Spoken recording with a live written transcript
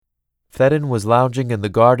Thedin was lounging in the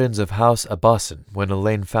gardens of House Abassin when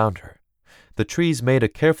Elaine found her. The trees made a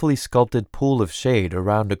carefully sculpted pool of shade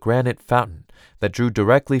around a granite fountain that drew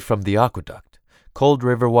directly from the aqueduct, cold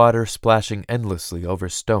river water splashing endlessly over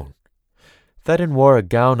stone. Thedin wore a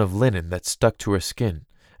gown of linen that stuck to her skin,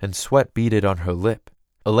 and sweat beaded on her lip.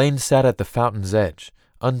 Elaine sat at the fountain's edge,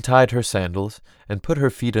 untied her sandals, and put her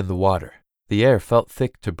feet in the water. The air felt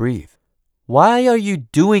thick to breathe. "Why are you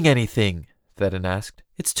doing anything?" Thedin asked.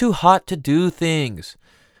 "It's too hot to do things."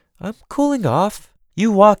 "I'm cooling off."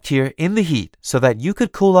 "You walked here in the heat so that you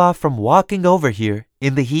could cool off from walking over here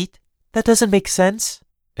in the heat? That doesn't make sense."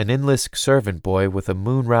 An Inlisk servant boy with a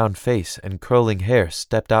moon-round face and curling hair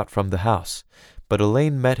stepped out from the house, but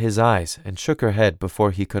Elaine met his eyes and shook her head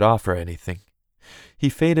before he could offer anything. He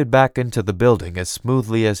faded back into the building as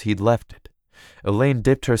smoothly as he'd left it. Elaine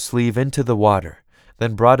dipped her sleeve into the water,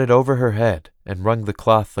 then brought it over her head and wrung the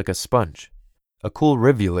cloth like a sponge. A cool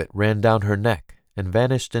rivulet ran down her neck and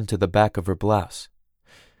vanished into the back of her blouse.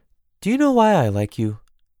 "Do you know why I like you?"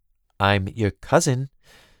 "I'm your cousin."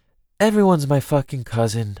 "Everyone's my fucking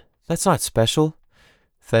cousin. That's not special."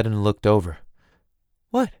 Thedin looked over.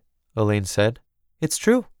 "What?" Elaine said. "It's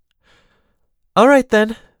true." "All right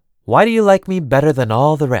then. Why do you like me better than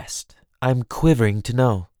all the rest? I'm quivering to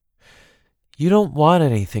know." "You don't want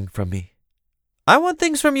anything from me." "I want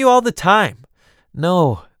things from you all the time."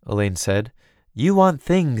 "No," Elaine said. "You want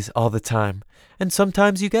things all the time, and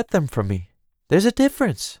sometimes you get them from me. There's a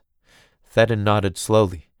difference." Thedin nodded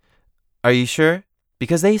slowly. "Are you sure?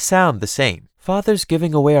 Because they sound the same." "Father's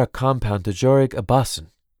giving away our compound to Jorig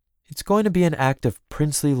Abassin. It's going to be an act of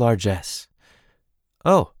princely largesse."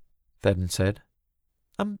 "Oh," Thedin said.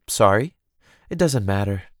 "I'm sorry. It doesn't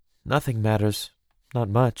matter. Nothing matters. Not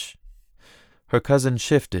much." Her cousin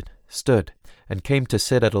shifted, stood, and came to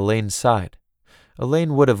sit at Elaine's side.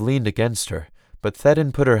 Elaine would have leaned against her, but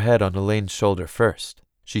Thedin put her head on Elaine's shoulder first.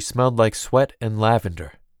 She smelled like sweat and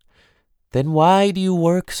lavender. "Then why do you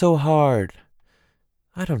work so hard?"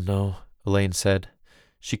 "I don't know," Elaine said.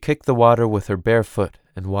 She kicked the water with her bare foot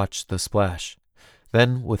and watched the splash.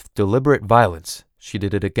 Then, with deliberate violence, she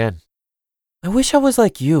did it again. "I wish I was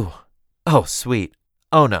like you." "Oh, sweet.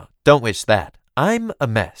 Oh no, don't wish that. I'm a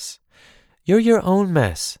mess." "You're your own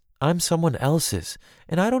mess. I'm someone else's,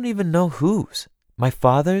 and I don't even know whose. My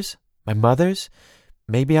father's? My mother's?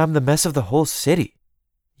 Maybe I'm the mess of the whole city.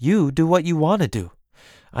 You do what you want to do.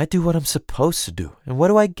 I do what I'm supposed to do, and what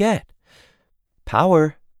do I get?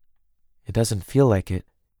 Power." "It doesn't feel like it."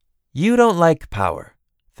 "You don't like power,"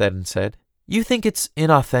 Thedin said. "You think it's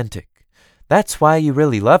inauthentic. That's why you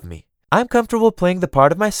really love me. I'm comfortable playing the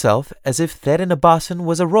part of myself as if Thedin Abassin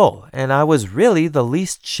was a role, and I was really the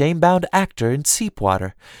least shame-bound actor in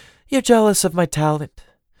Seepwater. You're jealous of my talent."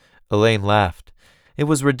 Elaine laughed. It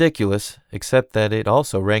was ridiculous, except that it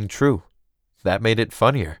also rang true. That made it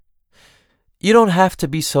funnier. "You don't have to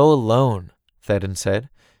be so alone," Thedin said.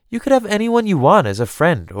 "You could have anyone you want as a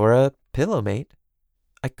friend or a pillowmate."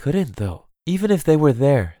 "I couldn't, though. Even if they were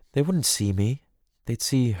there, they wouldn't see me. They'd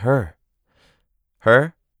see her."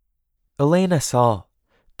 "Her?" "Elaine Assal,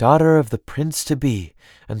 daughter of the prince-to-be,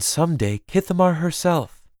 and someday Kithamar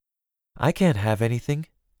herself. I can't have anything.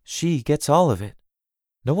 She gets all of it.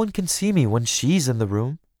 No one can see me when she's in the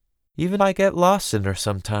room. Even I get lost in her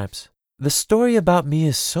sometimes. The story about me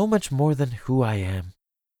is so much more than who I am."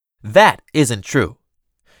 "That isn't true."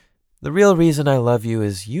 "The real reason I love you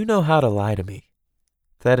is you know how to lie to me."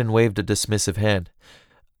 Thedin waved a dismissive hand.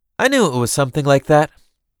 "I knew it was something like that.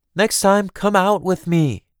 Next time, come out with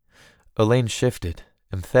me." Elaine shifted,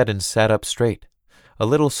 and Thedin sat up straight. A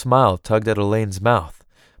little smile tugged at Elaine's mouth,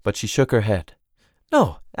 but she shook her head.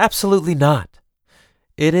 "No, absolutely not."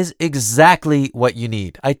 "It is exactly what you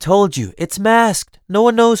need. I told you, it's masked. No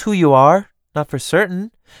one knows who you are. Not for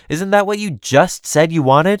certain. Isn't that what you just said you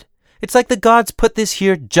wanted? It's like the gods put this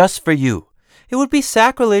here just for you. It would be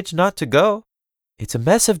sacrilege not to go." "It's a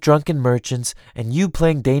mess of drunken merchants and you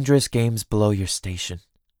playing dangerous games below your station."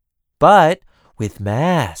 "But with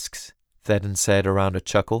masks," Thedin said around a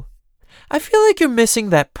chuckle. "I feel like you're missing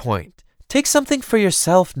that point. Take something for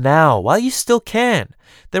yourself now, while you still can.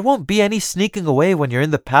 There won't be any sneaking away when you're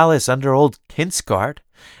in the palace under old Kinsgard,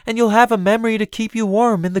 and you'll have a memory to keep you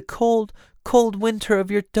warm in the cold, cold winter of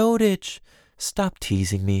your dotage. Stop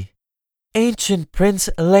teasing me." "Ancient Prince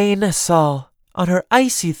Elaine Assal, on her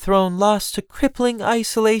icy throne lost to crippling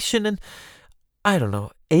isolation and, I don't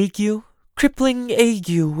know, ague? Crippling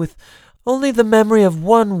ague, with only the memory of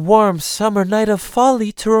one warm summer night of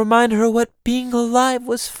folly to remind her what being alive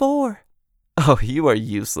was for." "Oh, you are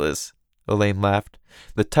useless," Elaine laughed.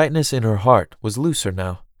 The tightness in her heart was looser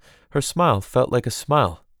now. Her smile felt like a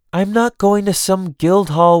smile, I'm not going to some guild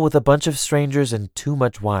hall with a bunch of strangers and too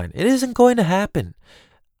much wine. It isn't going to happen.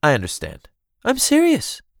 I understand. I'm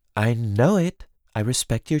serious. I know it. I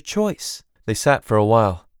respect your choice. They sat for a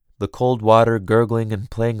while, the cold water gurgling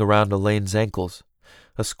and playing around Elaine's ankles.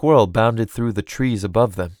 A squirrel bounded through the trees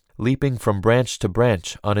above them, leaping from branch to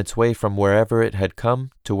branch on its way from wherever it had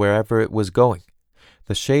come to wherever it was going.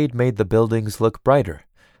 The shade made the buildings look brighter,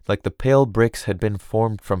 like the pale bricks had been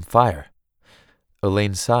formed from fire.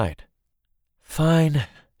 Elaine sighed. Fine,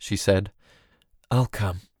 she said. I'll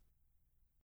come.